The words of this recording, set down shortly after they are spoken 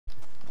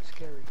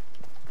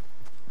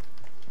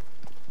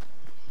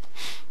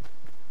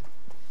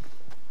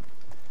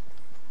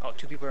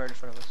Two people right in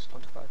front of us.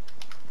 1 to 5. I'm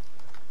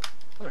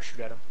gonna shoot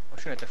at him. I'm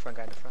shooting at the front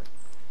guy in the front.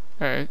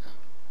 Alright.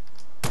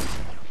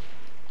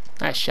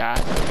 Nice shot.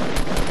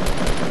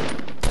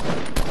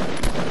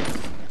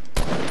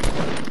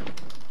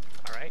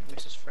 Alright,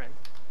 missed his friend.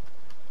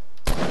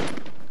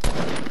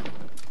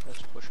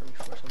 Let's push him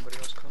before somebody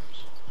else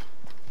comes.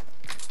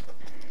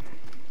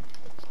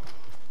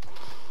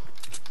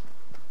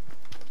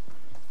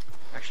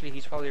 Actually,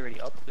 he's probably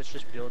already up. Let's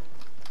just build.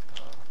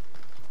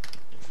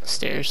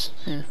 Stairs.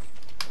 Yeah.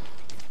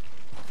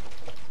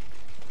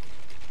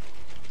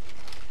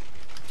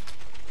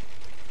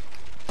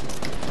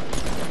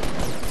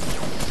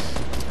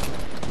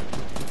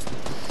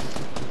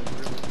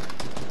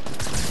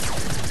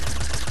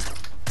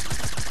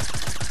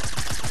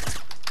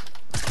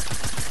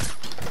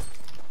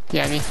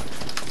 Yeah, me.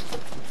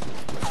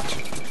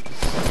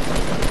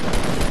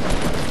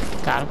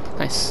 Got him.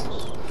 Nice.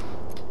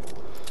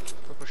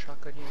 Purple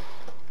shotgun here.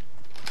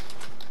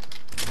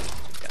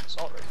 Got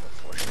assault rifle,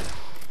 unfortunately.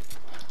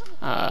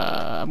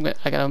 I'm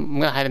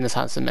gonna hide in this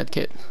house and med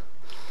kit.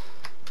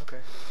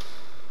 Okay.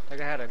 That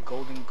guy had a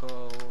golden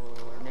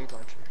grenade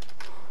launcher.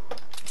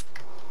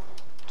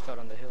 It's out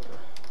on the hill though.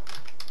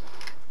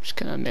 Just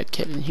gonna med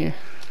kit in here.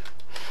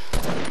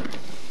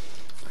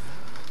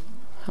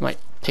 I might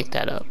pick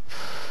that up.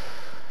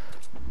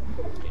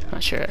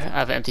 Not sure. I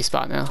have an empty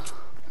spot now.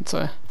 That's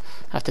why.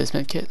 After this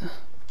med kit.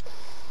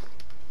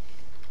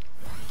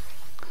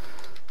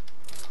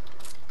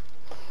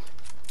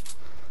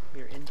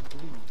 We're in the blue.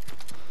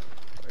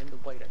 Or in the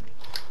white, I mean.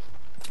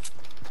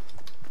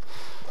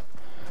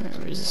 Alright,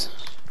 where is this?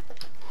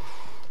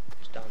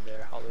 It's down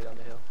there, all the way down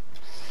the hill.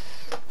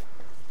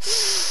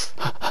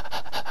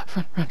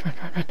 Run.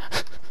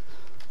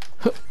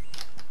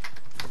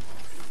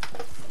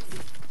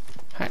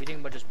 What do you think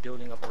about just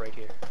building up right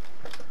here?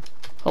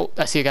 Oh,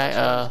 I see a guy.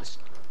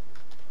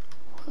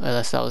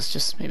 Unless that was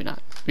just maybe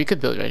not. We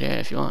could build right here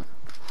if you want.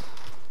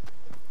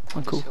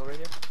 I'm cool. Right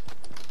here?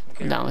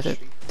 Okay, I'm down with it.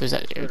 There's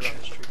that edge.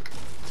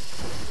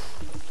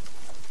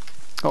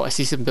 Oh, I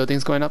see some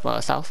buildings going up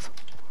south.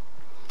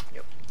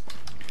 Yep.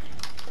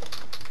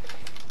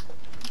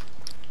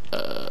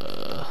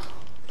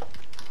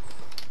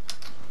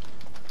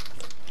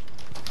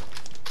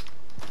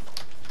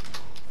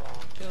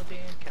 Wrong building,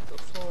 can't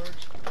build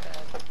floors,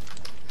 bad.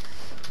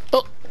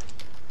 Oh!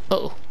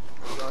 Uh-oh.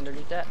 You go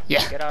underneath that?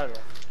 Yeah. Get out of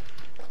there.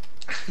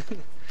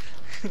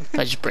 If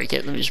I just break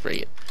it, let me just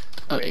break it.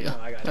 Oh, there you go. No,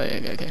 I got it. Oh,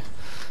 yeah, okay.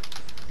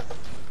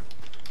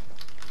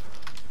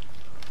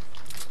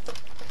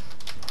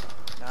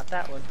 Not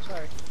that one,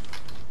 sorry.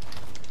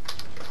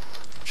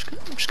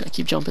 I'm just gonna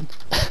keep jumping.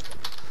 Oh,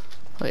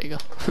 there you go.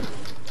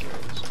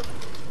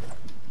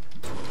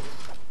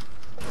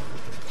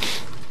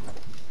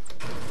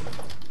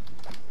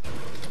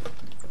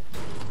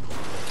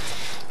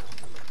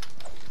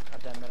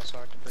 Got that metal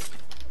sword to break.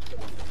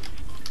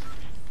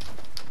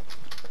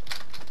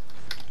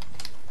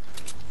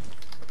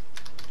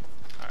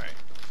 Alright,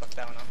 fuck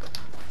that one up.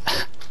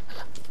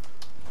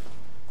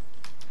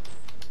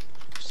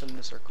 Still in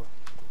the circle.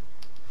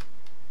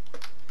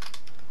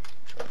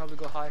 Should probably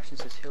go high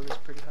since this hill is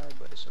pretty high,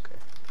 but it's okay.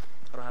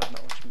 I don't have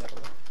that much metal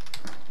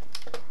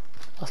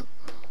left.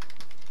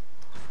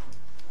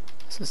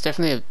 So it's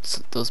definitely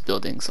those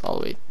buildings all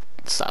the way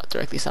south,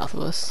 directly south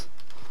of us.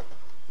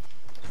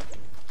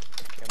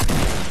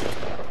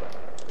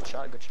 Good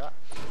shot, good shot.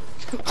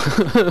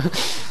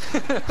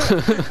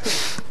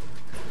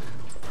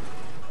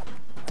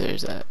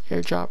 There's that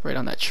airdrop right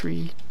on that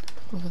tree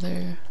over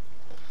there.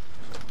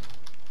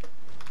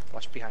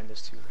 Watch behind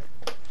this too,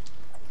 right?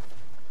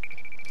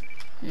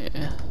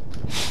 Yeah.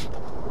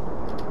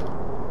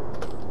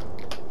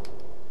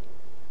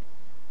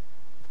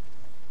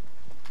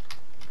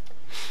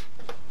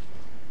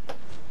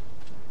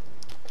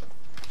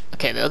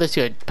 Okay, the other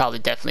two are probably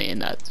definitely in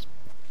that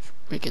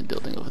freaking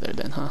building over there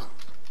then, huh?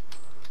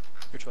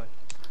 Which one?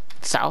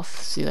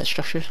 South, see that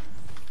structure?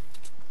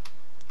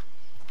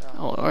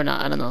 Oh, or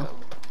not, I don't know.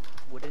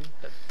 Wooden?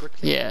 That brick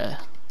thing? Yeah.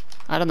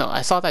 I don't know,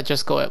 I saw that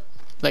just go up.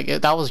 Like,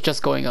 that was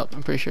just going up,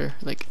 I'm pretty sure.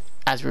 Like,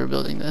 as we were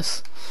building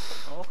this.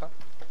 Oh, okay.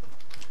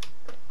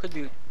 Could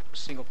be a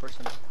single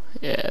person.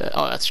 Yeah,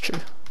 oh, that's true.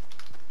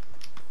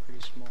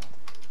 Pretty small.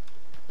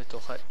 Little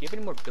hut. Do you have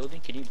any more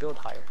building? Can you build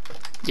higher?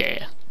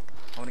 Yeah.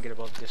 I want to get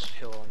above this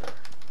hill on there.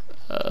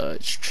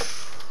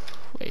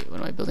 Wait,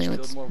 what am I building with?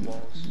 Build more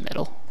walls.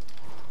 Metal.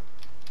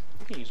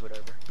 You can use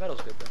whatever.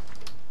 Metal's good though.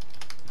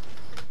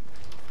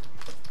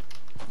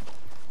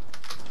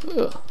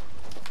 Ugh.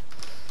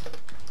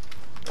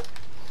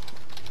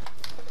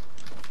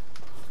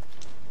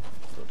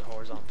 Build the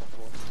horizontal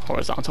floor.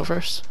 Horizontal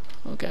first?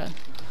 Oh god.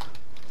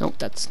 Nope,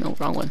 that's no,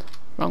 wrong one.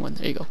 Wrong one,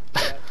 there you go.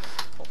 Yeah.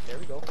 Oh, there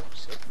we go.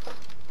 Sick.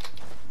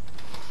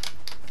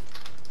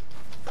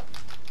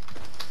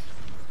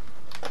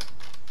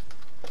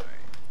 Alright.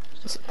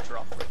 There's a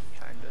drop right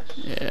behind us.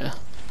 Yeah.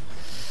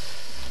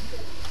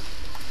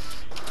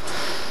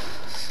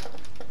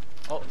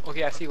 Oh,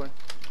 okay, I see one.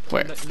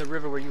 Where? In the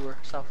river where you were,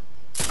 south.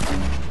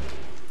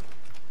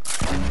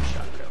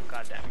 Shot kill.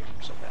 God damn,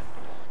 you're so bad.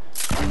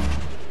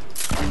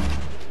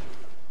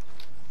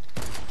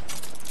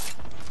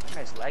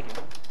 lagging.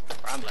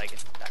 Or I'm lagging.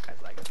 That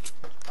guy's lagging.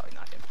 Probably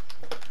not him.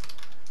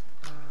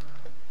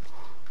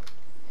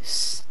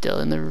 Still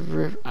in the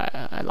river.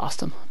 I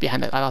lost him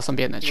behind that. I lost him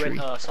behind that He tree.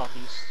 went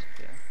southeast.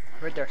 Yeah.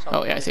 Right there. Southeast.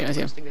 Oh yeah, I see him. I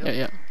see him. Yeah,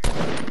 yeah.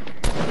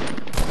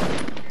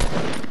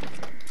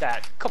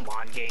 That. Come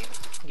on, game.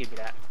 Give me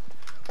that.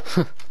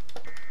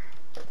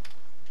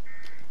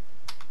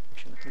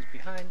 Nothing's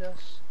behind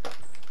us.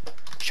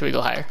 Should we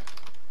go higher?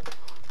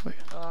 Wait.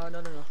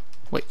 No.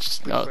 Wait,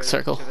 just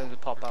circle. For them to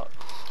pop out.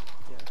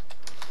 Yeah.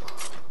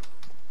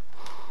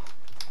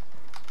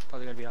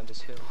 Probably gonna be on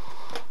this hill. In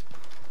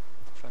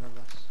front of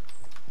us.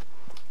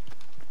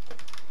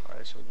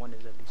 Alright, so one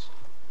is at least.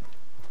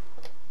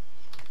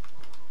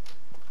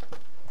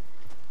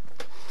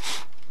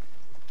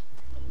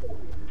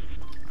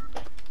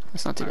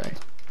 That's not too bad.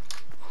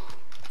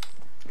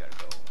 We gotta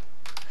go.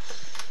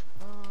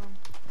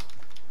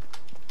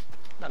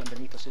 Not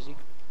underneath us, is he? Is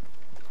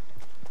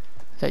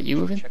that you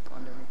moving? Check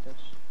underneath us.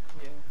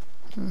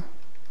 Yeah.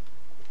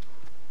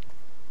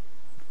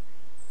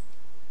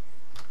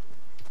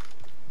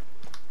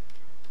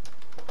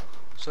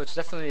 So it's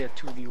definitely a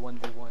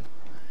 2v1v1.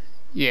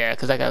 Yeah,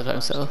 because that guy's by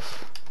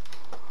himself.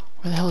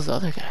 Where the hell is the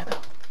other guy though?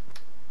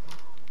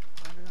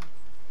 I don't know.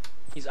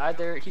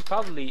 He's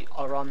probably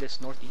around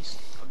this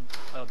northeast,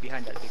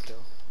 behind that big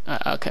hill.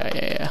 Okay,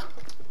 yeah.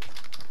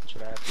 That's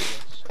what I have to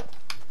guess.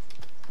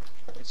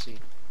 Let's see.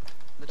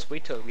 Let's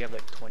wait till we have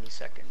like 20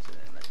 seconds and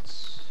then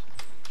let's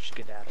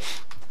skedaddle.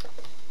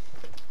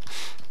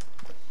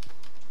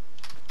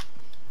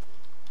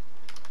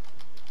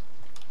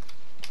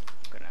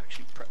 I'm gonna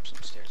actually prep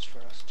some stairs for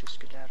us to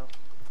skedaddle.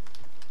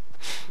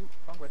 Ooh,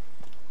 wrong way.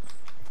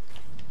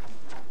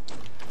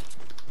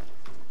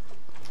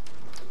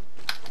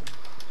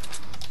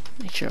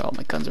 Make sure all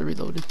my guns are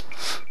reloaded.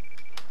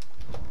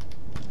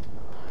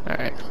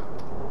 Alright.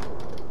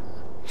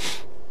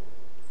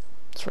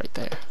 It's right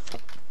there.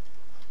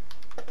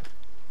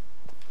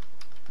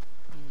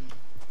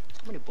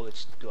 How many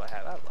bullets do I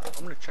have? I have a lot.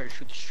 I'm gonna try to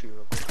shoot this tree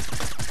real quick.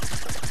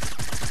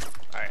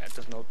 Alright, that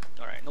does no.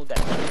 Alright, no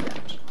damage. No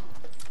damage.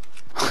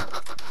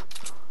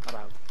 I'm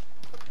out.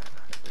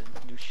 That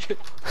doesn't do shit.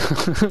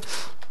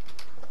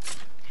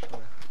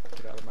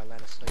 Get out of my line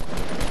of sight.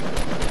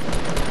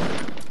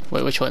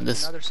 Wait, which one?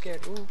 This? Now they're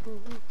scared. Ooh.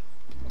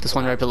 This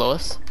one right below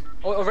us?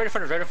 Oh, right in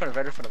front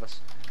of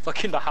us.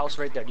 Fucking the house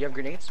right there. Do you have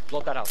grenades? Blow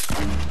up that house.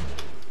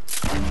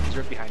 He's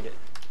right behind it.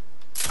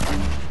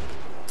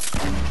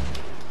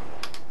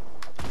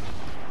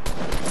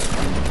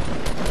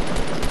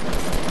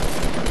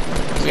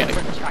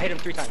 I hit him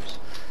 3 times.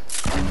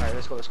 Alright,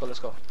 let's go.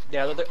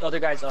 Yeah, the other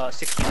guy's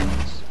 16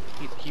 minutes.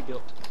 He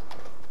built.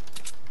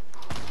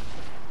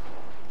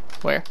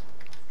 Where?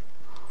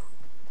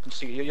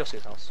 You'll see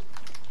his house.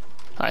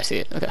 Oh, I see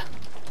it. Okay.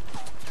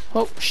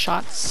 Oh,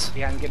 shots.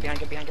 Get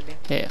behind.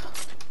 Yeah.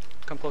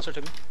 Come closer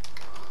to me.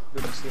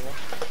 Building steel wall.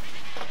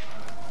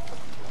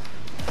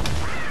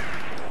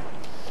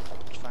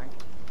 It's fine.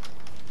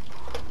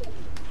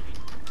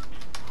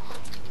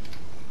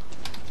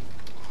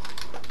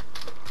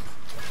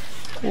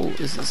 Oh,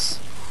 is this?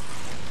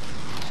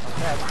 Not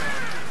bad.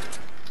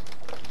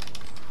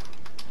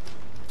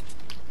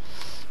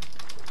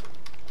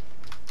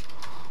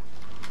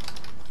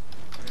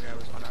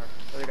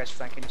 Other guy's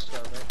flanking us to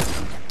our right.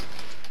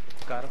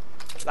 Got him.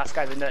 Last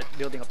guy's in that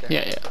building up there.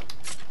 Yeah.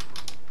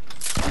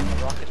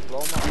 The rockets blow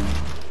him up.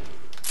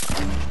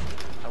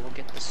 I will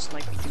get the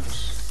sniping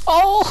juice.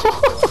 Oh!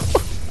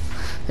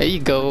 There you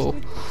go.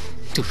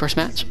 Dude, first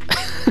match.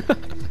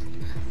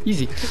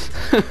 Easy.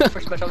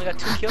 First match, I only got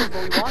 2 kills,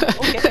 but we won?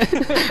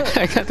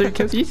 Okay. I got 3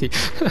 kills easy.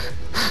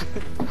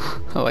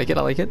 I like it.